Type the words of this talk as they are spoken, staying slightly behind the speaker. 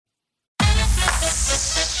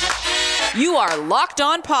You are Locked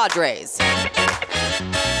On Padres,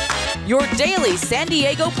 your daily San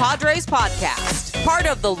Diego Padres podcast. Part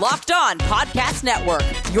of the Locked On Podcast Network,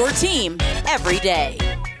 your team every day.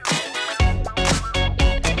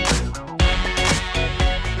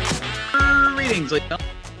 Greetings, ladies and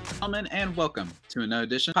gentlemen, and welcome to another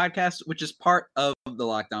edition of the podcast, which is part of the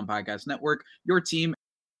Locked On Podcast Network, your team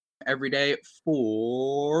every day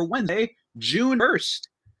for Wednesday, June 1st.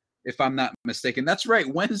 If I'm not mistaken. That's right.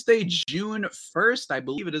 Wednesday, June 1st. I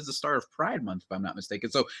believe it is the start of Pride Month, if I'm not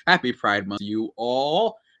mistaken. So happy Pride Month to you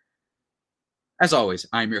all. As always,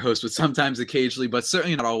 I'm your host with sometimes, occasionally, but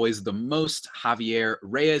certainly not always the most, Javier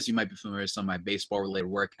Reyes. You might be familiar with some of my baseball-related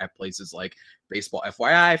work at places like Baseball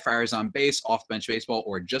FYI, Friars on Base, Off Bench Baseball,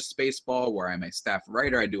 or Just Baseball, where I'm a staff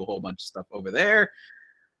writer. I do a whole bunch of stuff over there.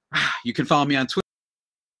 You can follow me on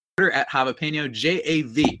Twitter at Javapeno,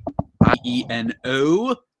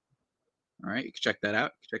 Javieno. All right, you can check that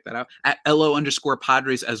out. At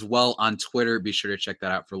LO_Padres as well on Twitter. Be sure to check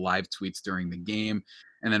that out for live tweets during the game.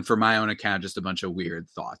 And then for my own account, just a bunch of weird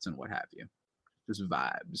thoughts and what have you. Just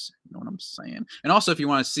vibes. You know what I'm saying? And also, if you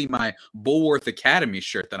want to see my Bullworth Academy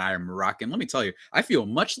shirt that I am rocking, let me tell you, I feel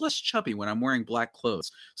much less chubby when I'm wearing black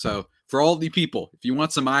clothes. So for all the people, if you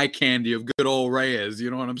want some eye candy of good old Reyes, you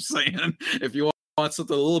know what I'm saying? If you want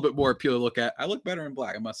something a little bit more appealing to look at, I look better in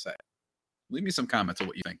black, I must say. Leave me some comments on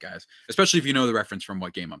what you think, guys, especially if you know the reference from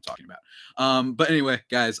what game I'm talking about. But anyway,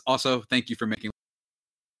 guys, also thank you for making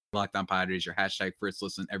Locked On Padres your hashtag first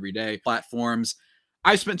listen every day platforms.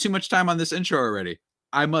 I've spent too much time on this intro already.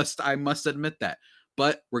 I must admit that.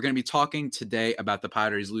 But we're going to be talking today about the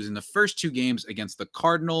Padres losing the first two games against the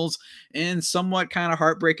Cardinals in somewhat kind of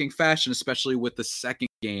heartbreaking fashion, especially with the second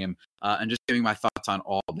game, and just giving my thoughts on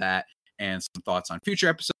all that and some thoughts on future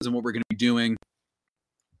episodes and what we're going to be doing.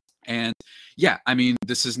 And yeah, I mean,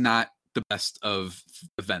 this is not the best of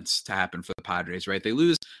events to happen for the Padres, right? They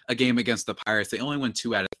lose a game against the Pirates. They only win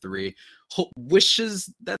 2 out of 3.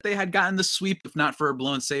 Wishes that they had gotten the sweep, if not for a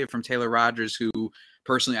blown save from Taylor Rogers, who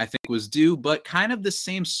personally I think was due, but kind of the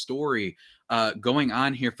same story going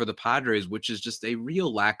on here for the Padres, which is just a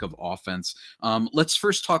real lack of offense. Let's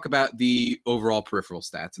first talk about the overall peripheral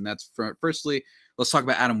stats. And that's firstly, let's talk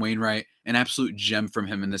about Adam Wainwright, an absolute gem from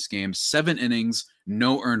him in this game. 7 innings,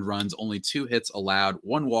 no earned runs, only 2 hits allowed,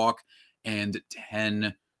 1 walk, and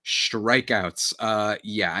 10 strikeouts.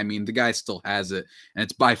 Yeah, I mean, the guy still has it, and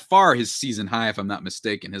it's by far his season high, if I'm not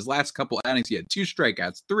mistaken. His last couple outings, he had 2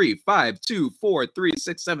 strikeouts, 3, 5, 2, 4, 3,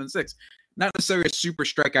 6, 7, 6. Not necessarily a super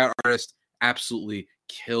strikeout artist. Absolutely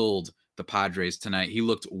killed the Padres tonight. He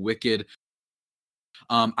looked wicked.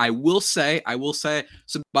 I will say,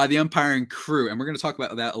 so by the umpiring crew, and we're going to talk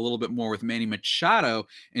about that a little bit more with Manny Machado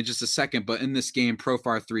in just a second, but in this game,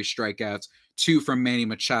 Profar 3 strikeouts, 2 from Manny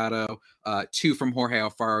Machado, 2 from Jorge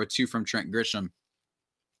Alfaro, 2 from Trent Grisham.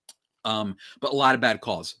 But a lot of bad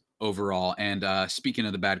calls overall. And speaking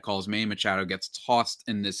of the bad calls, Manny Machado gets tossed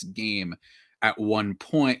in this game at one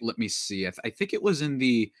point. Let me see. I think it was in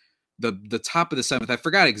the top of the 7th. I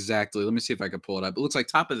forgot exactly. Let me see if I can pull it up. It looks like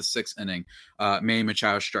top of the 6th inning, Manny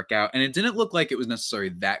Machado struck out. And it didn't look like it was necessarily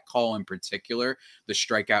that call in particular. The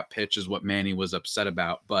strikeout pitch is what Manny was upset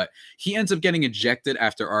about. But he ends up getting ejected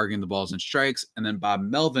after arguing the balls and strikes. And then Bob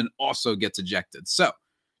Melvin also gets ejected. So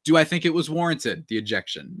do I think it was warranted, the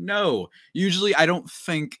ejection? No. Usually I don't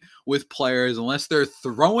think with players, unless they're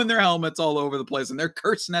throwing their helmets all over the place and they're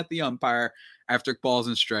cursing at the umpire after balls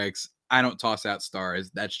and strikes, I don't toss out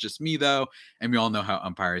stars. That's just me, though, and we all know how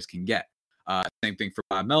umpires can get. Same thing for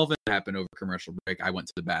Bob Melvin. It happened over commercial break. I went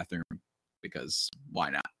to the bathroom because why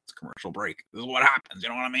not? It's a commercial break. This is what happens. You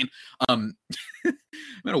know what I mean? I'm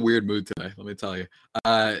in a weird mood today, let me tell you.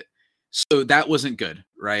 So that wasn't good,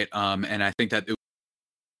 right? And I think that it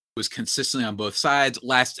was consistently on both sides.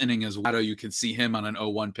 Last inning as well, you can see him on an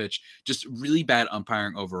 0-1 pitch. Just really bad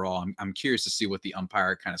umpiring overall. I'm curious to see what the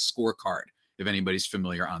umpire kind of scorecard, if anybody's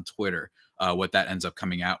familiar on Twitter, what that ends up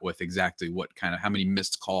coming out with, exactly what kind of, how many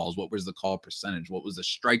missed calls, what was the call percentage, what was the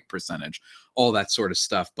strike percentage, all that sort of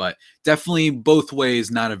stuff. But definitely both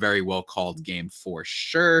ways, not a very well called game for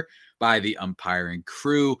sure by the umpiring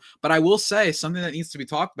crew. But I will say something that needs to be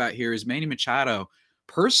talked about here is Manny Machado.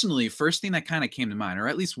 Personally, first thing that kind of came to mind, or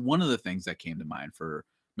at least one of the things that came to mind for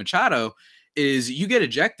Machado, is you get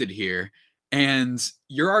ejected here and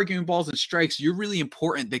you're arguing balls and strikes. You're really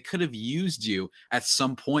important. They could have used you at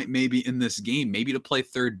some point, maybe in this game, maybe to play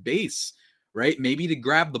third base, right? Maybe to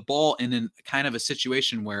grab the ball in kind of a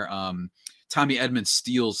situation where Tommy Edman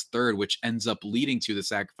steals third, which ends up leading to the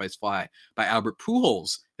sacrifice fly by Albert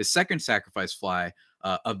Pujols, his second sacrifice fly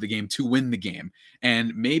of the game to win the game.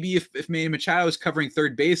 And maybe if Manny Machado is covering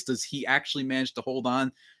third base, does he actually manage to hold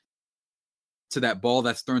on to that ball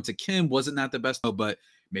that's thrown to Kim wasn't that the best, but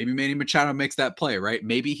maybe Manny Machado makes that play, right?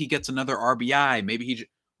 Maybe he gets another RBI. Maybe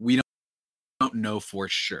we don't know for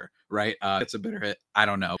sure, right? It's a bitter hit. I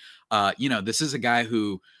don't know. This is a guy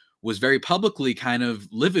who was very publicly kind of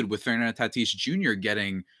livid with Fernando Tatis Jr.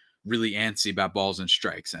 getting really antsy about balls and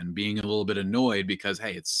strikes and being a little bit annoyed because,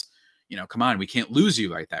 hey, it's, come on, we can't lose you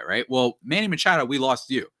like that, right? Well, Manny Machado, we lost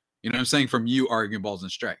you. You know what I'm saying? From you arguing balls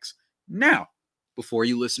and strikes. Now, before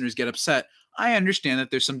you listeners get upset, I understand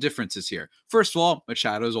that there's some differences here. First of all,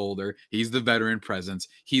 Machado's older. He's the veteran presence.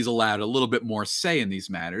 He's allowed a little bit more say in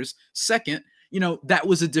these matters. Second, that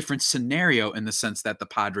was a different scenario in the sense that the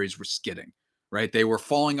Padres were skidding, right? They were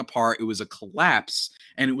falling apart. It was a collapse,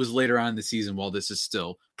 and it was later on in the season. While this is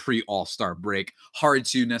still pre-All-Star break, hard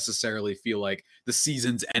to necessarily feel like the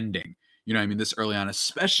season's ending. You know what I mean? This early on,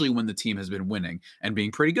 especially when the team has been winning and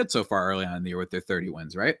being pretty good so far early on in the year with their 30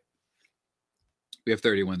 wins, right? We have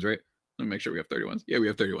 30 wins, right? Let me make sure we have 30 wins. Yeah, we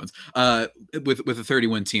have 30 wins. With a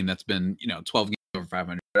 30-win team that's been, 12 games over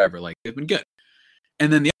 500, whatever, like they've been good.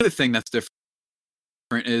 And then the other thing that's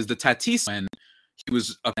different is the Tatis when he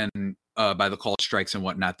was up and by the call strikes and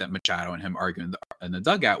whatnot that Machado and him arguing in the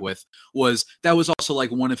dugout was also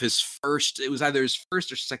like one of his first, it was either his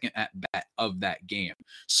first or second at bat of that game.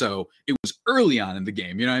 So it was early on in the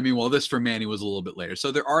game, you know what I mean? Well, this for Manny was a little bit later.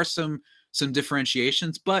 So there are some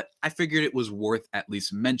differentiations, but I figured it was worth at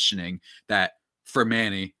least mentioning that for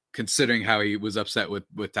Manny, considering how he was upset with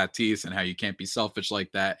Tatis and how you can't be selfish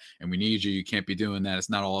like that. And we need you. You can't be doing that. It's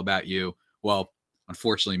not all about you. Well,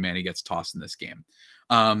 unfortunately, Manny gets tossed in this game.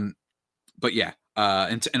 But yeah,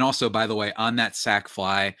 and also, by the way, on that sac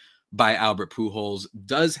fly by Albert Pujols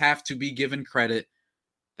does have to be given credit.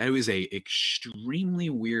 That was a extremely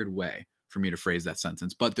weird way for me to phrase that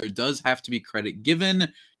sentence, but there does have to be credit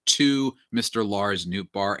given to Mr. Lars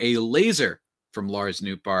Nootbaar, a laser from Lars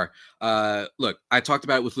Nootbaar. Look, I talked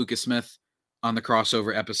about it with Lucas Smith on the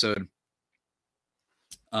crossover episode.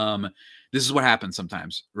 This is what happens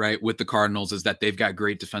sometimes, right? With the Cardinals is that they've got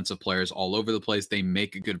great defensive players all over the place. They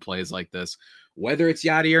make good plays like this, whether it's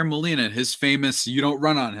Yadier Molina, his famous, you don't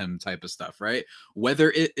run on him type of stuff, right?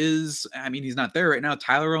 Whether it is, I mean, he's not there right now,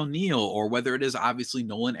 Tyler O'Neill, or whether it is obviously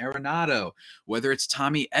Nolan Arenado, whether it's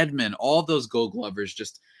Tommy Edman, all those Gold Glovers,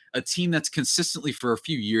 just a team that's consistently for a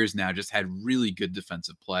few years now just had really good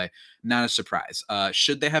defensive play. Not a surprise.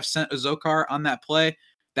 Should they have sent Azocar on that play?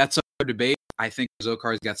 That's up for debate. I think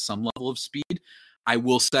Azocar's got some level of speed. I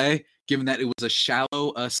will say, given that it was a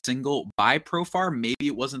shallow single by Profar, maybe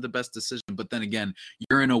it wasn't the best decision. But then again,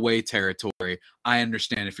 you're in away territory. I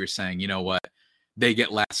understand if you're saying, you know what, they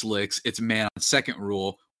get last licks. It's man on second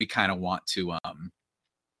rule. We kind of want to,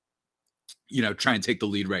 try and take the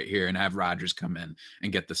lead right here and have Rogers come in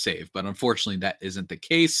and get the save. But unfortunately, that isn't the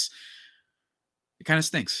case. It kind of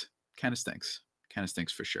stinks. Kind of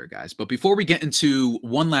stinks for sure, guys. But before we get into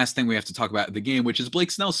one last thing we have to talk about the game, which is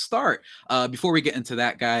Blake Snell's start. Before we get into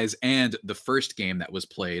that, guys, and the first game that was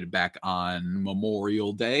played back on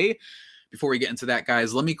Memorial Day. Before we get into that,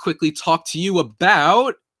 guys, let me quickly talk to you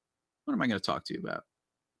about, what am I going to talk to you about?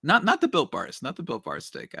 Not the Built Bars, not the Built Bars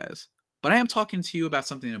steak, guys. But I am talking to you about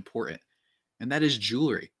something important, and that is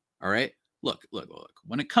jewelry, all right? Look.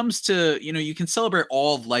 When it comes to, you can celebrate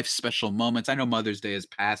all of life's special moments. I know Mother's Day has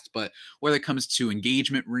passed, but whether it comes to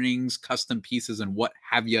engagement rings, custom pieces, and what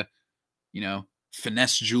have you,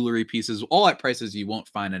 finesse jewelry pieces, all at prices you won't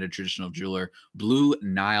find at a traditional jeweler, Blue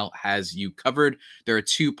Nile has you covered. There are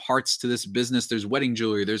two parts to this business. There's wedding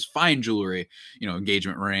jewelry, there's fine jewelry,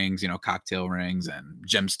 engagement rings, cocktail rings, and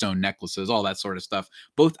gemstone necklaces, all that sort of stuff.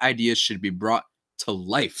 Both ideas should be brought to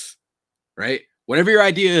life, right? Whatever your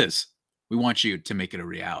idea is, we want you to make it a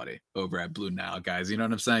reality over at Blue Nile, guys. You know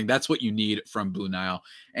what I'm saying? That's what you need from Blue Nile.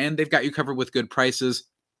 And they've got you covered with good prices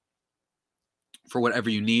for whatever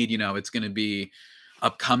you need. It's going to be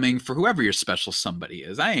upcoming for whoever your special somebody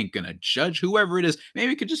is. I ain't going to judge whoever it is.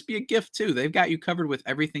 Maybe it could just be a gift too. They've got you covered with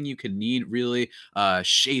everything you could need, really.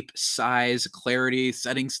 Shape, size, clarity,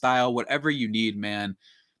 setting style, whatever you need, man.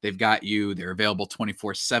 They've got you. They're available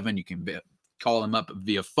 24/7. You can call them up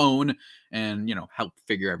via phone and, help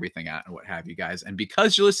figure everything out and what have you, guys. And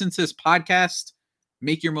because you listen to this podcast,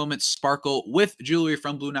 make your moments sparkle with jewelry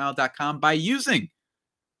from BlueNile.com by using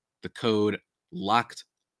the code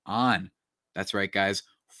LOCKEDON. That's right, guys.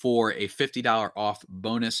 For a $50 off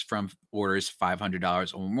bonus from orders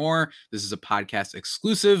 $500 or more. This is a podcast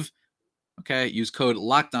exclusive. Okay, use code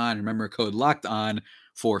LOCKEDON. Remember, code LOCKEDON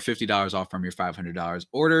for $50 off from your $500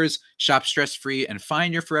 orders. Shop stress-free and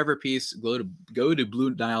find your forever piece. Go to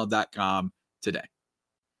BlueNile.com today.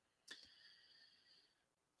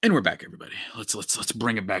 And we're back, everybody. Let's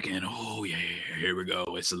bring it back in. Oh yeah, here we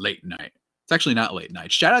go. It's a late night. It's actually not late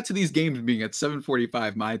night. Shout out to these games being at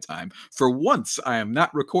 7:45 my time. For once, I am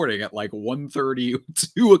not recording at like 1:30,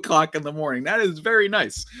 2 o'clock in the morning. That is very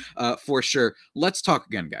nice, for sure. Let's talk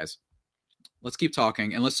again, guys. Let's keep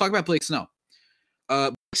talking, and let's talk about Blake Snell.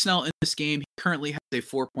 Blake Snell in this game, he currently has a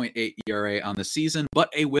 4.8 ERA on the season, but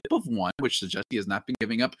a whip of 1, which suggests he has not been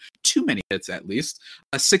giving up too many hits at least.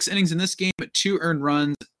 6 innings in this game, 2 earned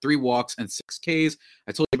runs, 3 walks, and 6 Ks.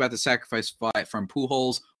 I told you about the sacrifice fly from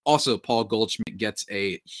Pujols. Also, Paul Goldschmidt gets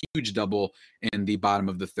a huge double in the bottom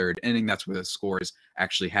of the 3rd inning. That's where the scores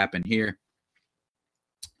actually happen here.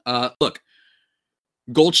 Look,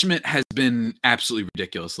 Goldschmidt has been absolutely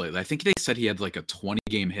ridiculous lately. I think they said he had like a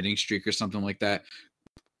 20-game hitting streak or something like that.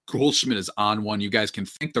 Goldschmidt is on one. You guys can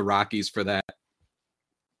thank the Rockies for that.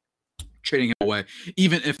 Trading him away,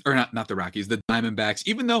 even if, or not the Rockies, the Diamondbacks,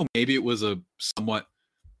 even though maybe it was a somewhat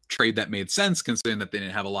trade that made sense considering that they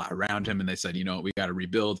didn't have a lot around him and they said, you know what, we got to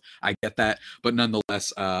rebuild. I get that. But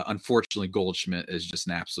nonetheless, unfortunately, Goldschmidt is just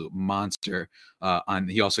an absolute monster.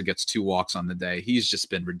 He also gets 2 walks on the day. He's just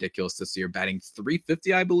been ridiculous this year, batting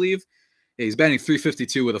 .350, I believe. Yeah, he's batting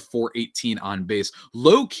 .352 with a .418 on base.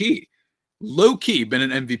 Low key, been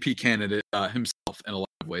an MVP candidate himself in a lot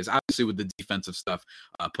of ways. Obviously, with the defensive stuff,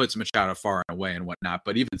 puts Machado far and away and whatnot.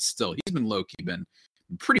 But even still, he's been low key, been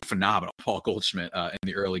pretty phenomenal, Paul Goldschmidt, in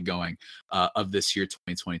the early going of this year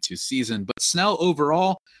 2022 season. But Snell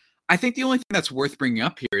overall, I think the only thing that's worth bringing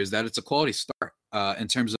up here is that it's a quality start in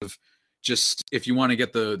terms of just if you want to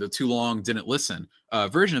get the too long didn't listen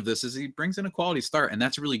version of this, is he brings in a quality start, and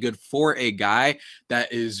that's really good for a guy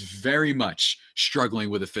that is very much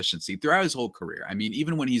struggling with efficiency throughout his whole career. I mean,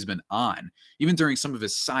 even when he's been on, even during some of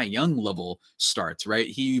his Cy Young level starts, right,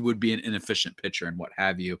 he would be an inefficient pitcher and what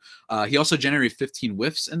have you. He also generated 15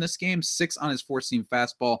 whiffs in this game, 6 on his 4-seam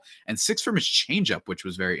fastball and 6 from his changeup, which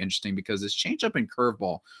was very interesting because his changeup and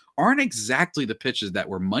curveball aren't exactly the pitches that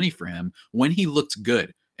were money for him when he looked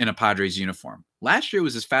good in a Padres uniform. Last year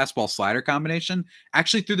was his fastball slider combination.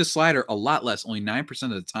 Actually threw the slider a lot less, only 9% of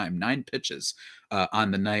the time, 9 pitches on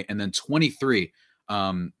the night, and then 23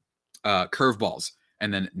 curveballs,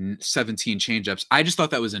 and then 17 changeups. I just thought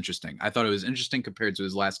that was interesting. I thought it was interesting compared to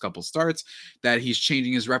his last couple starts that he's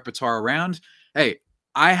changing his repertoire around. Hey,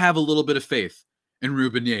 I have a little bit of faith in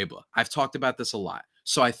Ruben Niebla. I've talked about this a lot.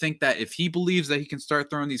 So I think that if he believes that he can start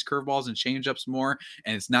throwing these curveballs and changeups more,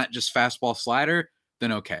 and it's not just fastball slider,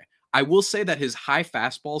 then okay. I will say that his high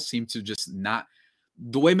fastballs seem to just not,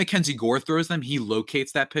 the way Mackenzie Gore throws them, he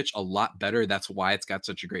locates that pitch a lot better. That's why it's got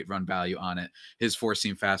such a great run value on it, his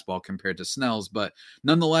 4-seam fastball compared to Snell's. But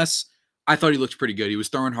nonetheless, I thought he looked pretty good. He was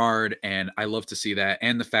throwing hard, and I love to see that.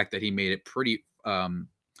 And the fact that he made it pretty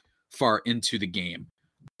far into the game,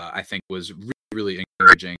 I think was really, really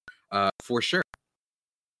encouraging for sure.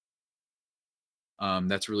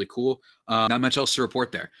 That's really cool. Not much else to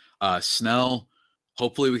report there. Snell,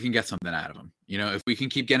 hopefully we can get something out of him. You know, if we can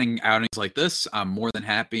keep getting outings like this, I'm more than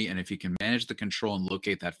happy. And if he can manage the control and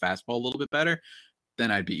locate that fastball a little bit better, then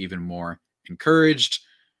I'd be even more encouraged,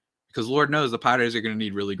 because Lord knows the Padres are going to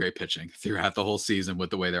need really great pitching throughout the whole season with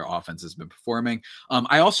the way their offense has been performing.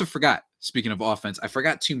 I also forgot, speaking of offense, I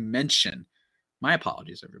forgot to mention, my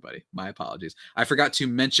apologies, everybody. My apologies. I forgot to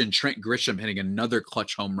mention Trent Grisham hitting another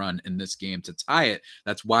clutch home run in this game to tie it.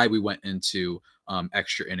 That's why we went into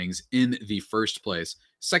extra innings in the first place.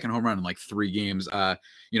 Second home run in like 3 games.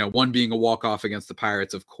 One being a walk-off against the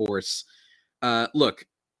Pirates, of course. Look,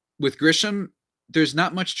 with Grisham, there's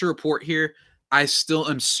not much to report here. I still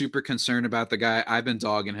am super concerned about the guy. I've been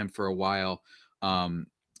dogging him for a while.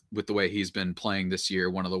 With the way he's been playing this year,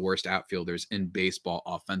 one of the worst outfielders in baseball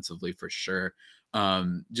offensively for sure.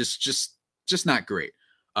 Just not great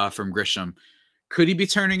from Grisham. Could he be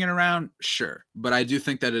turning it around? Sure. But I do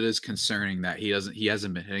think that it is concerning that he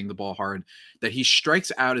hasn't been hitting the ball hard, that he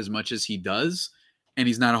strikes out as much as he does, and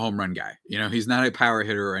he's not a home run guy. You know, he's not a power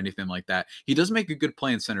hitter or anything like that. He does make a good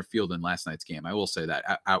play in center field in last night's game. I will say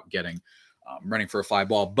that, out getting running for a fly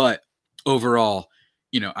ball. But overall,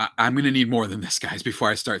 I'm going to need more than this, guys, before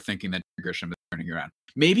I start thinking that Grisham is turning it around.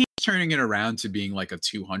 Maybe he's turning it around to being like a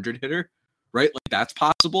 200 hitter, right? Like that's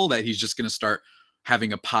possible, that he's just going to start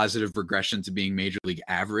having a positive regression to being major league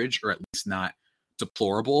average, or at least not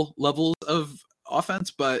deplorable levels of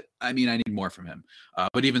offense. But I mean, I need more from him.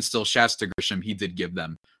 But even still, shouts to Grisham. He did give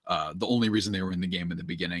them the only reason they were in the game in the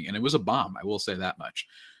beginning, and it was a bomb. I will say that much.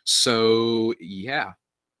 So yeah.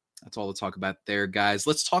 That's all to talk about there, guys.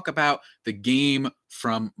 Let's talk about the game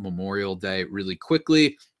from Memorial Day really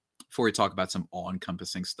quickly before we talk about some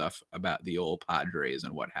all-encompassing stuff about the old Padres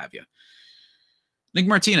and what have you. Nick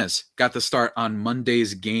Martinez got the start on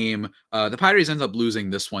Monday's game. The Padres ended up losing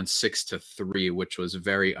this one 6-3, which was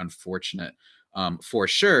very unfortunate for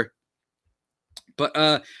sure. But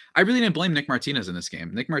I really didn't blame Nick Martinez in this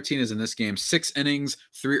game. Nick Martinez in this game, 6 innings,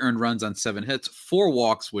 3 earned runs on 7 hits, 4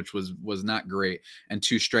 walks, which was not great, and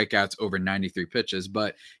 2 strikeouts over 93 pitches.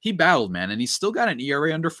 But he battled, man, and he's still got an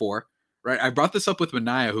ERA under 4. Right, I brought this up with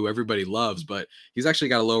Manaea, who everybody loves, but he's actually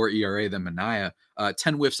got a lower ERA than Manaea.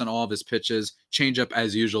 10 whiffs on all of his pitches. Changeup,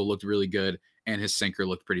 as usual, looked really good, and his sinker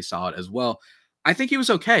looked pretty solid as well. I think he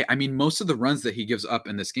was okay. I mean, most of the runs that he gives up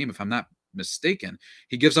in this game, if I'm not mistaken,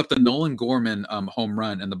 he gives up the Nolan Gorman home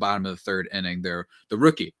run in the bottom of the 3rd inning. They're the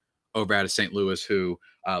rookie over out of St. Louis, who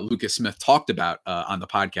Lucas Smith talked about on the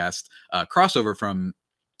podcast crossover from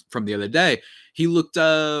the other day. He looked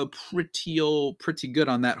pretty good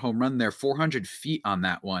on that home run there, 400 feet on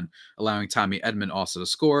that one, allowing Tommy Edman also to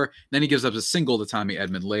score. Then he gives up a single to Tommy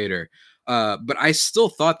Edman later. But I still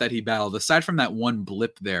thought that he battled, aside from that one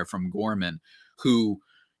blip there from Gorman, who,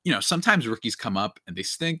 sometimes rookies come up and they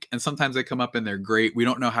stink, and sometimes they come up and they're great. We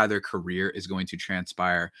don't know how their career is going to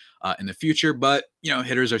transpire in the future, but,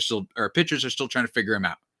 pitchers are still trying to figure him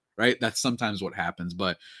out. Right? That's sometimes what happens.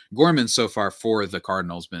 But Gorman so far for the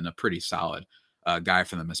Cardinals been a pretty solid guy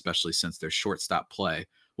for them, especially since their shortstop play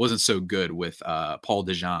wasn't so good with Paul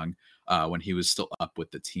DeJong when he was still up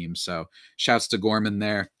with the team. So shouts to Gorman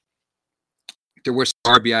there. There were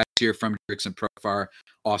some RBIs here from Jurickson Profar,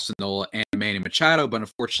 Austin Nola, and Manny Machado, but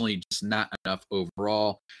unfortunately just not enough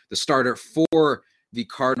overall. The starter for the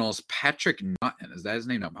Cardinals, Patrick Naughton, is that his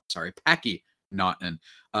name? No, I'm sorry, Packy Naughton.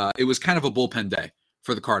 It was kind of a bullpen day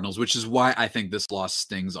for the Cardinals, which is why I think this loss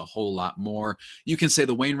stings a whole lot more. You can say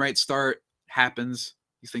the Wainwright start happens.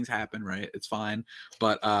 These things happen, right? It's fine.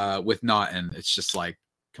 But with Naughton, it's just like,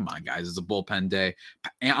 come on, guys. It's a bullpen day.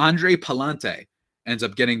 Andre Palante ends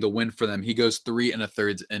up getting the win for them. He goes 3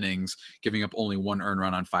 1/3 innings, giving up only 1 earned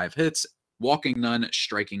run on 5 hits, walking none,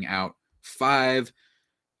 striking out 5.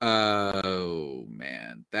 Oh,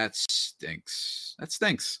 man. That stinks.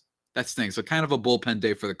 So kind of a bullpen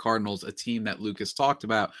day for the Cardinals, a team that Lucas talked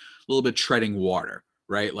about, a little bit treading water,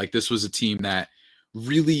 right? Like this was a team that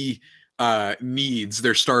really needs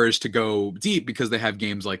their starters to go deep because they have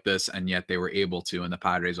games like this, and yet they were able to, and the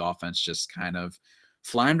Padres offense just kind of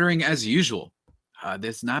floundering as usual.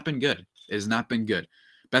 It's not been good. It has not been good.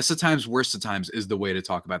 Best of times, worst of times is the way to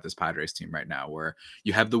talk about this Padres team right now, where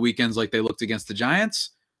you have the weekends like they looked against the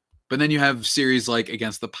Giants, but then you have series like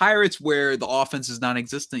against the Pirates where the offense is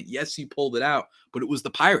non-existent. Yes, you pulled it out, but it was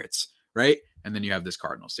the Pirates, right? And then you have this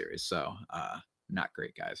Cardinal series. So not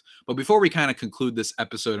great, guys. But before we kind of conclude this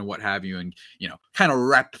episode and what have you, and, kind of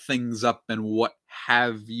wrap things up and what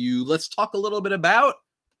have you, let's talk a little bit about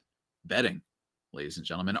betting, ladies and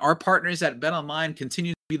gentlemen. Our partners at BetOnline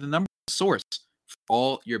continue to be the number one source for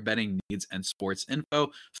all your betting needs and sports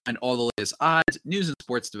info. Find all the latest odds, news, and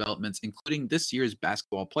sports developments, including this year's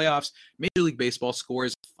basketball playoffs, Major League Baseball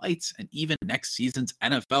scores, fights, and even next season's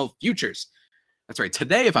NFL futures. That's right.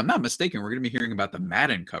 Today, if I'm not mistaken, we're going to be hearing about the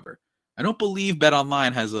Madden cover. I don't believe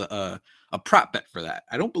BetOnline has a prop bet for that.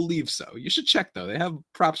 I don't believe so. You should check, though. They have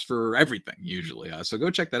props for everything usually. So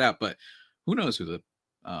go check that out. But who knows who the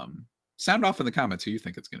sound off in the comments who you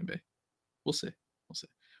think it's going to be. We'll see.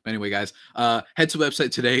 But anyway, guys, head to the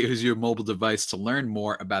website today. Use your mobile device to learn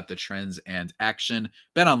more about the trends and action.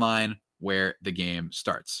 BetOnline, where the game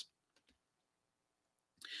starts.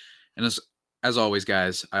 And as always,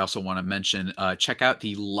 guys, I also want to mention, check out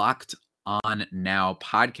the Locked On Now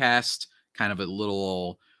podcast, kind of a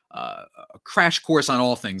little a crash course on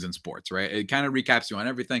all things in sports, right? It kind of recaps you on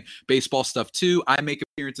everything. Baseball stuff, too. I make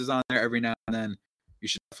appearances on there every now and then. You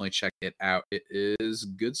should definitely check it out. It is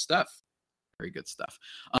good stuff. Very good stuff.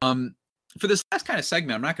 For this last kind of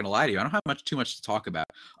segment, I'm not going to lie to you. I don't have too much to talk about.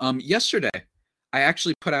 Yesterday, I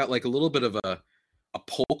actually put out like a little bit of a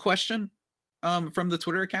poll question from the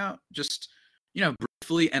Twitter account, just,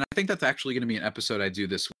 briefly. And I think that's actually going to be an episode I do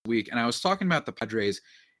this week. And I was talking about the Padres.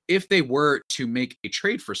 If they were to make a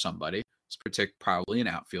trade for somebody, probably an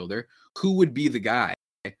outfielder, who would be the guy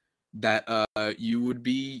that you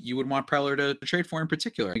would want Preller to trade for in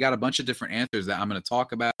particular? I got a bunch of different answers that I'm going to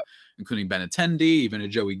talk about, including Benintendi, even a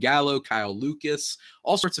Joey Gallo, Kyle Lucas,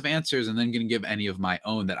 all sorts of answers, and then going to give any of my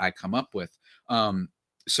own that I come up with.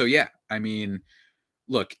 So yeah, I mean,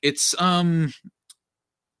 look, it's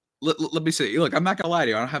let me say, look, I'm not going to lie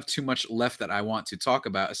to you. I don't have too much left that I want to talk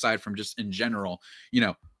about aside from just in general,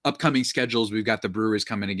 upcoming schedules. We've got the Brewers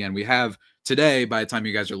coming again. We have today, by the time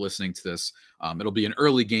you guys are listening to this, it'll be an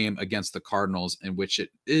early game against the Cardinals in which it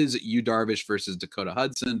is Yu Darvish versus Dakota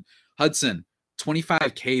Hudson. Hudson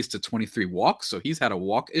 25 Ks to 23 walks. So he's had a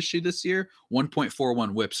walk issue this year,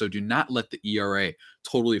 1.41 whip. So do not let the ERA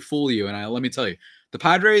totally fool you. And let me tell you, the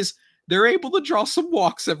Padres, they're able to draw some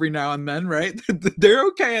walks every now and then, right? They're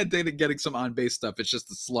okay at getting some on-base stuff. It's just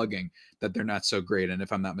the slugging that they're not so great. And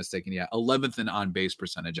if I'm not mistaken, 11th in on-base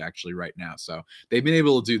percentage actually right now. So they've been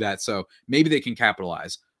able to do that. So maybe they can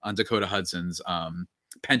capitalize on Dakota Hudson's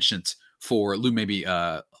penchant for Lou maybe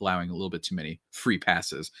allowing a little bit too many free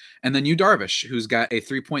passes. And then Yu Darvish, who's got a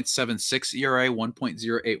 3.76 ERA,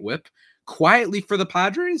 1.08 whip. Quietly for the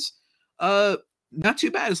Padres, not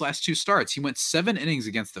too bad his last 2 starts. He went 7 innings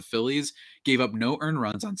against the Phillies, gave up no earned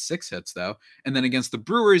runs on 6 hits, though. And then against the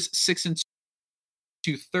Brewers, 6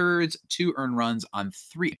 2/3, 2 earned runs on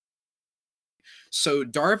 3. So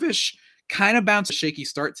Darvish kind of bounced a shaky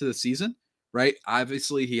start to the season, right?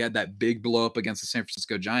 Obviously, he had that big blow up against the San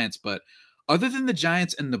Francisco Giants, but other than the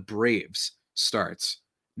Giants and the Braves starts,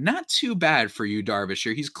 not too bad for Yu Darvish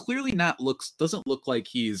here. He's clearly doesn't look like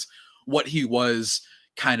he's what he was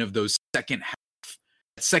kind of those second half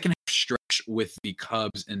stretch with the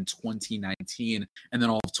Cubs in 2019 and then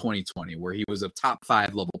all of 2020, where he was a top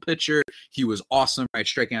 5 level pitcher. He was awesome, right?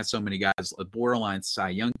 Striking out so many guys, a borderline Cy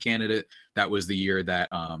Young candidate. That was the year that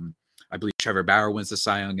I believe Trevor Bauer wins the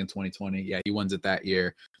Cy Young in 2020. Yeah, he wins it that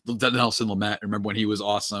year. Nelson Lamet, remember when he was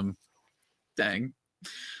awesome? Dang.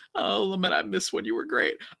 Oh, Lamet, I miss when you were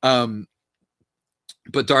great.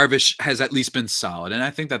 But Darvish has at least been solid. And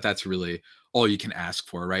I think that that's really all you can ask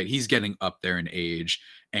for, right? He's getting up there in age.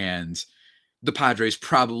 And the Padres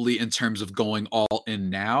probably, in terms of going all in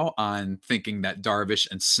now on thinking that Darvish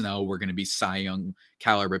and Snell were going to be Cy Young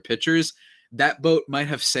caliber pitchers, that boat might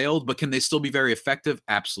have sailed, but can they still be very effective?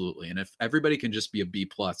 Absolutely. And if everybody can just be a B+,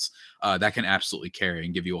 that can absolutely carry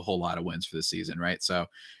and give you a whole lot of wins for the season, right? So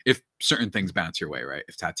if certain things bounce your way, right?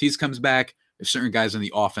 If Tatis comes back, if certain guys in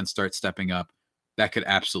the offense start stepping up, that could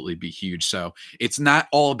absolutely be huge. So it's not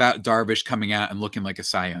all about Darvish coming out and looking like a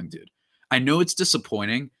Cy Young dude. I know it's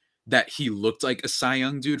disappointing that he looked like a Cy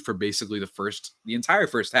Young dude for basically the entire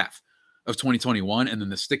first half of 2021. And then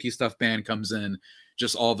the sticky stuff ban comes in,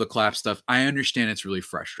 just all the clap stuff. I understand it's really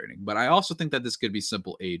frustrating, but I also think that this could be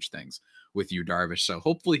simple age things with Yu Darvish. So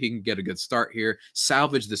hopefully he can get a good start here,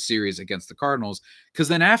 salvage the series against the Cardinals. Because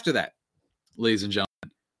then after that, ladies and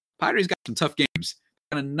gentlemen, Padres got some tough games.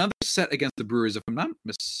 Got another set against the Brewers. If I'm not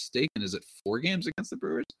mistaken, is it 4 games against the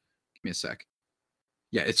Brewers? Give me a sec.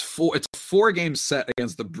 Yeah, it's a 4-game set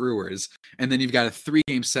against the Brewers, and then you've got a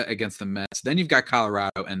 3-game set against the Mets. Then you've got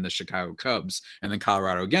Colorado and the Chicago Cubs, and then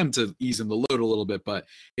Colorado again to ease in the load a little bit. But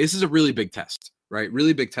this is a really big test, right?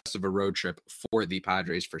 Really big test of a road trip for the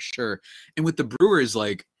Padres for sure. And with the Brewers,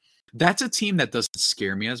 like, that's a team that doesn't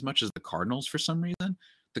scare me as much as the Cardinals for some reason.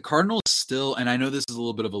 The Cardinals still, and I know this is a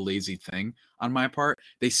little bit of a lazy thing on my part,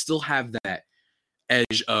 they still have that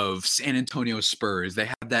edge of San Antonio Spurs. They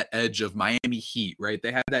have that edge of Miami Heat, right?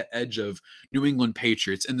 They have that edge of New England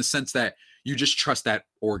Patriots in the sense that you just trust that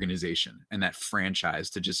organization and that franchise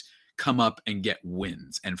to just come up and get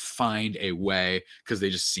wins and find a way, because they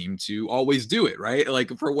just seem to always do it, right?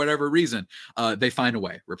 Like for whatever reason, they find a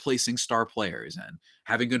way, replacing star players and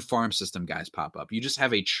having good farm system guys pop up. You just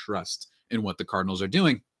have a trust in what the Cardinals are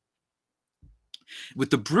doing. With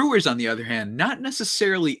the Brewers, on the other hand, not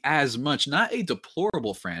necessarily as much, not a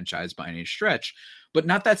deplorable franchise by any stretch, but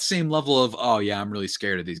not that same level of, oh yeah, I'm really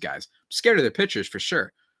scared of these guys. I'm scared of their pitchers for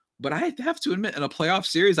sure. But I have to admit, in a playoff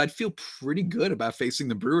series, I'd feel pretty good about facing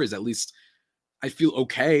the Brewers. At least I feel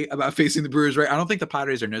okay about facing the Brewers, right? I don't think the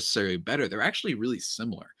Padres are necessarily better. They're actually really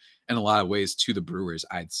similar in a lot of ways to the Brewers,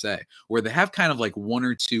 I'd say, where they have kind of like 1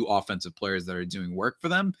 or 2 offensive players that are doing work for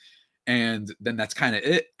them. And then that's kind of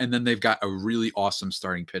it. And then they've got a really awesome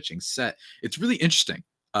starting pitching set. It's really interesting,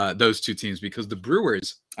 those 2 teams, because the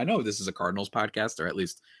Brewers, I know this is a Cardinals podcast, or at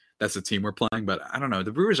least that's the team we're playing, but I don't know.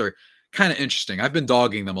 The Brewers are kind of interesting. I've been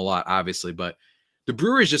dogging them a lot, obviously, but the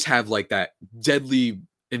Brewers just have like that deadly,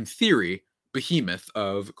 in theory, behemoth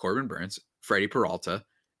of Corbin Burns, Freddie Peralta,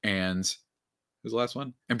 and who's the last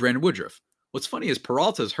one? And Brandon Woodruff. What's funny is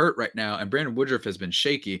Peralta's hurt right now, and Brandon Woodruff has been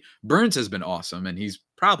shaky. Burns has been awesome, and he's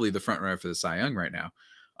probably the front runner for the Cy Young right now.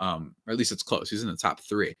 Or at least it's close. He's in the top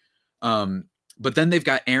 3. But then they've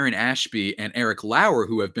got Aaron Ashby and Eric Lauer,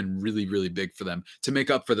 who have been really, really big for them to make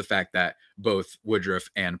up for the fact that both Woodruff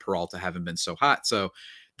and Peralta haven't been so hot. So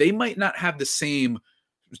they might not have the same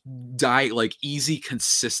easy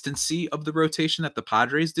consistency of the rotation that the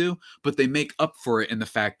Padres do, but they make up for it in the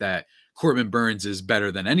fact that Corbin Burns is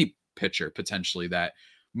better than any pitcher potentially that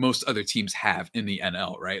most other teams have in the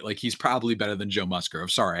NL, right? Like he's probably better than Joe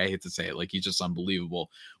Musgrove. Sorry, I hate to say it. Like he's just unbelievable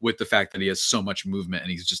with the fact that he has so much movement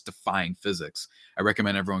and he's just defying physics. I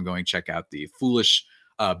recommend everyone going check out the Foolish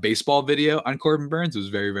baseball video on Corbin Burnes. It was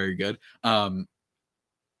very, very good. So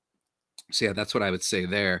yeah, that's what I would say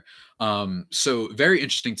there. So very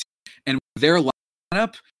interesting. And their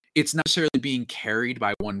lineup, it's not necessarily being carried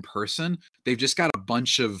by one person. They've just got a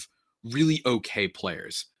bunch of really okay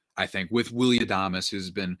players, I think, with Willy Adames, who's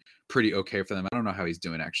been pretty okay for them. I don't know how he's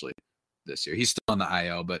doing actually this year. He's still on the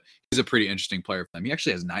IL, but he's a pretty interesting player for them. He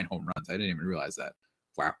actually has 9 home runs. I didn't even realize that.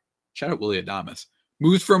 Wow. Shout out Willy Adames.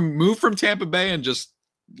 Moved from Tampa Bay and just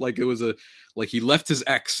like it was like he left his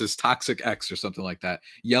toxic ex or something like that.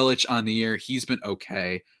 Yelich on the year, he's been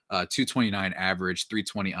okay. 229 average,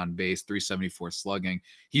 320 on base, 374 slugging.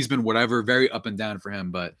 He's been whatever, very up and down for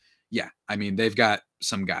him. But yeah, I mean, they've got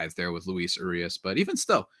some guys there with Luis Urias, but even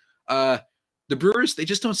still, the Brewers, they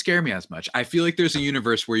just don't scare me as much. I feel like there's a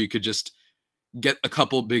universe where you could just get a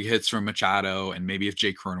couple big hits from Machado, and maybe if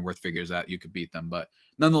Jake Cronenworth figures out, you could beat them. But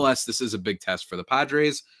nonetheless, this is a big test for the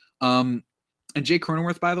Padres. And Jake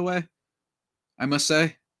Cronenworth, by the way, I must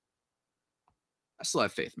say, I still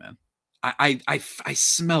have faith, man. I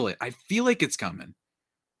smell it. I feel like it's coming.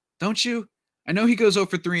 Don't you? I know he goes 0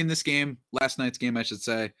 for 3 in this game, last night's game, I should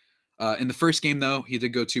say. In the first game, though, he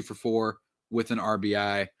did go 2 for 4 with an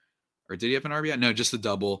RBI. Or did he have an RBI? No, just a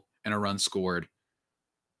double and a run scored.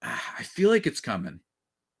 I feel like it's coming.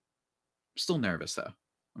 I'm still nervous, though.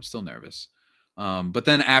 I'm still nervous. But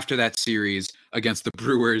then after that series against the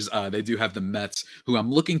Brewers, they do have the Mets, who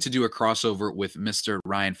I'm looking to do a crossover with Mr.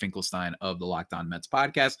 Ryan Finkelstein of the Locked On Mets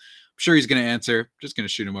podcast. I'm sure he's going to answer. Just going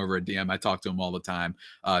to shoot him over a DM. I talk to him all the time.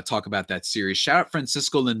 Talk about that series. Shout out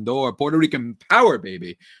Francisco Lindor, Puerto Rican power,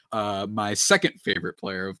 baby. My second favorite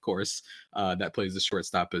player, of course, that plays the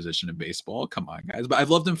shortstop position in baseball. Come on, guys. But I've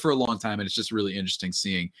loved him for a long time, and it's just really interesting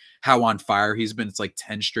seeing how on fire he's been. It's like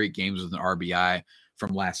 10 straight games with an RBI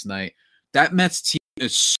from last night. That Mets team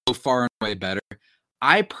is so far and away better.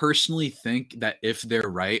 I personally think that if they're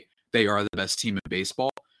right, they are the best team in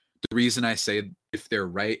baseball. The reason I say if they're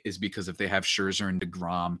right is because if they have Scherzer and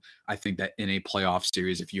DeGrom, I think that in a playoff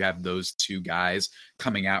series, if you have those two guys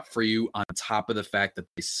coming out for you on top of the fact that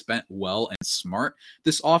they spent well and smart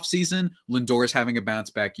this offseason, Lindor is having a bounce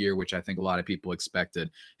back year, which I think a lot of people expected.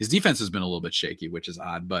 His defense has been a little bit shaky, which is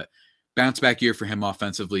odd, but bounce back year for him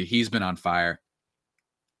offensively. He's been on fire.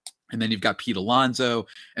 And then you've got Pete Alonso.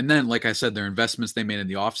 And then, like I said, their investments they made in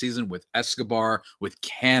the offseason with Escobar, with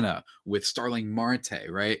Canna, with Starling Marte,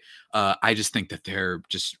 right? I just think that they're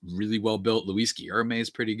just really well built. Luis Guillorme is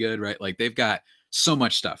pretty good, right? Like they've got so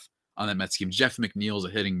much stuff on that Mets team. Jeff McNeil is a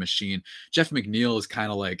hitting machine. Jeff McNeil is kind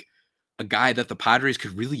of like a guy that the Padres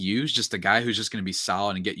could really use, just a guy who's just going to be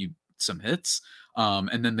solid and get you some hits.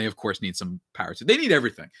 And then they, of course, need some power. They need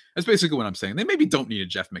everything. That's basically what I'm saying. They maybe don't need a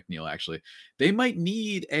Jeff McNeil, actually. They might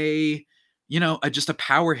need just a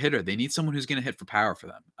power hitter. They need someone who's going to hit for power for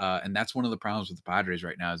them. And that's one of the problems with the Padres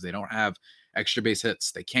right now is they don't have extra base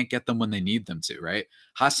hits. They can't get them when they need them to, right?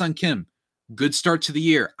 Ha-Seong Kim, good start to the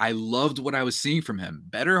year. I loved what I was seeing from him.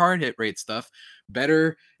 Better hard hit rate stuff,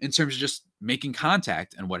 better in terms of just making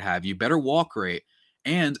contact and what have you, better walk rate,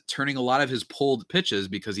 and turning a lot of his pulled pitches,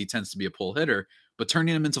 because he tends to be a pull hitter, but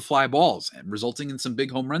turning them into fly balls and resulting in some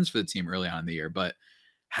big home runs for the team early on in the year, but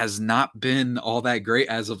has not been all that great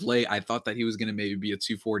as of late. I thought that he was going to maybe be a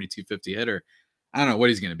 240, 250 hitter. I don't know what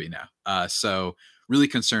he's going to be now. So really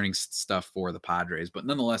concerning stuff for the Padres. But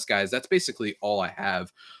nonetheless, guys, that's basically all I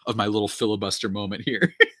have of my little filibuster moment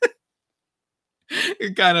here.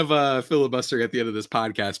 Kind of a filibuster at the end of this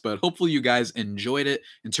podcast, but hopefully you guys enjoyed it.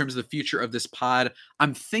 In terms of the future of this pod,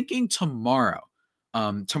 I'm thinking tomorrow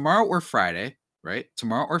or Friday, right?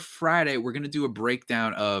 Tomorrow or Friday, we're going to do a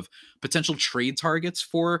breakdown of potential trade targets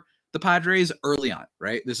for the Padres early on,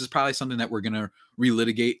 right? This is probably something that we're going to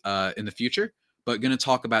relitigate in the future, but going to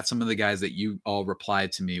talk about some of the guys that you all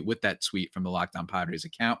replied to me with that tweet from the Locked On Padres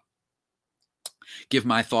account. Give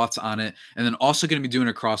my thoughts on it. And then also going to be doing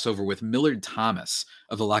a crossover with Millard Thomas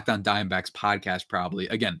of the Locked On Diamondbacks podcast, probably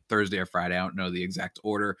again, Thursday or Friday. I don't know the exact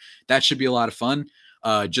order. That should be a lot of fun.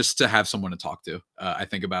 Just to have someone to talk to. I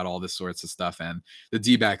think about all this sorts of stuff, and the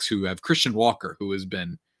D-backs who have Christian Walker, who has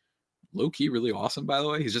been low-key really awesome, by the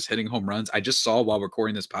way. He's just hitting home runs. I just saw while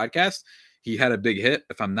recording this podcast, he had a big hit,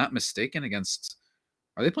 if I'm not mistaken, against,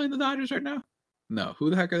 are they playing the Dodgers right now? No, who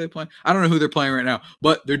the heck are they playing? I don't know who they're playing right now,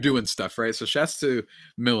 but they're doing stuff, right? So shouts to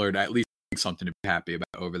Millard, at least something to be happy about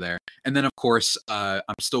over there. And then, of course, I'm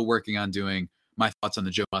still working on doing my thoughts on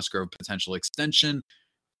the Joe Musgrove potential extension.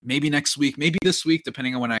 maybe next week, maybe this week,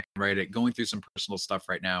 depending on when I can write it. Going through some personal stuff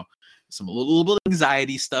right now, some a little bit of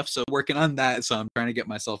anxiety stuff. So working on that. So I'm trying to get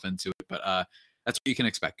myself into it. But that's what you can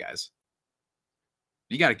expect, guys.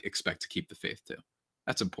 You got to expect to keep the faith too.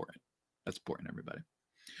 That's important. That's important, everybody.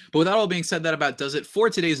 But with that all being said, that about does it for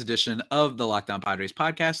today's edition of the Locked On Padres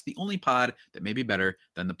podcast, the only pod that may be better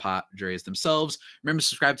than the Padres themselves. Remember to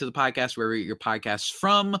subscribe to the podcast wherever you get your podcasts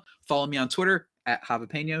from. Follow me on Twitter at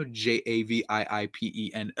Javipeno,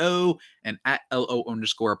 JAVIIPENO, and at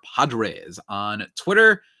LO_Padres on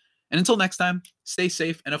Twitter. And until next time, stay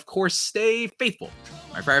safe and, of course, stay faithful.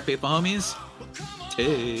 My Friar Faithful homies,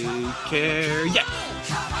 take care. Yeah.